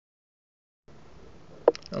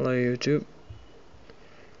Hello YouTube.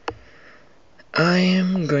 I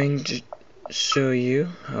am going to show you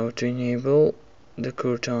how to enable the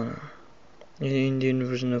Cortana in the Indian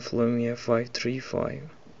version of Lumia 535.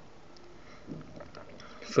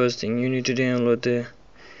 First thing, you need to download the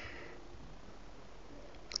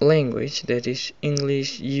language, that is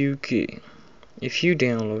English UK. If you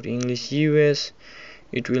download English US,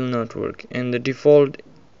 it will not work, and the default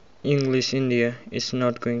English India is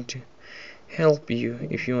not going to help you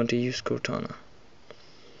if you want to use Cortana.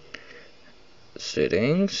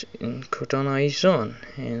 Settings in Cortana is on,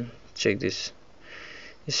 and check this.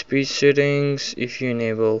 Speech settings, if you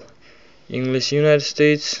enable English United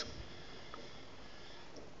States,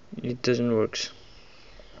 it doesn't work.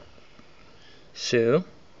 So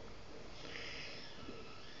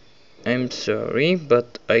I'm sorry,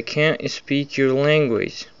 but I can't speak your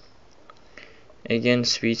language. Again,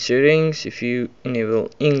 speech settings, if you enable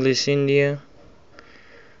English India,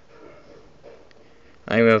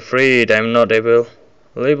 I'm afraid I'm not able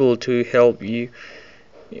to help you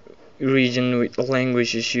region with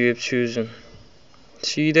languages you have chosen.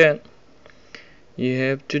 See that? You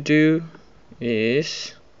have to do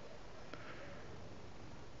is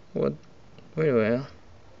what? Very well.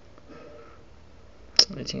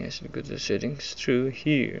 I think I should go to the settings through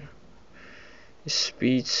here.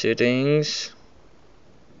 Speed settings,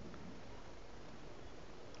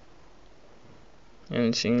 and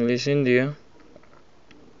it's English India,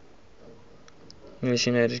 English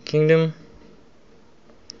United Kingdom.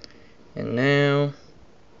 And now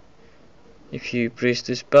if you press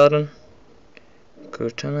this button,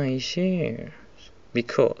 Cortana is here,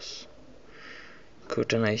 because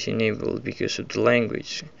Cortana is enabled because of the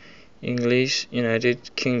language English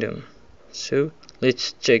United Kingdom. So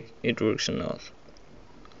let's check it works or not.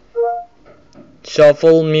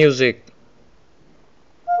 Shuffle music.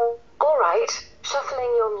 Alright,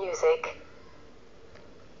 shuffling your music.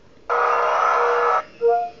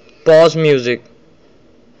 Pause music.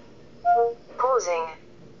 Pausing.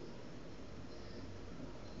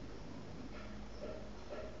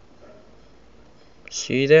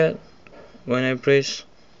 See that? When I press,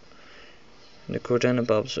 the Cortana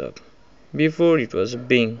pops up. Before it was a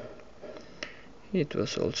Bing. It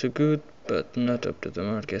was also good, but not up to the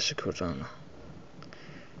mark as a Cortana.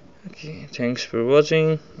 Okay, thanks for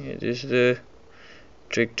watching. It is the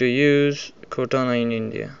trick to use Cortana in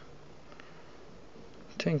India.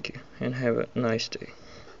 Thank you and have a nice day.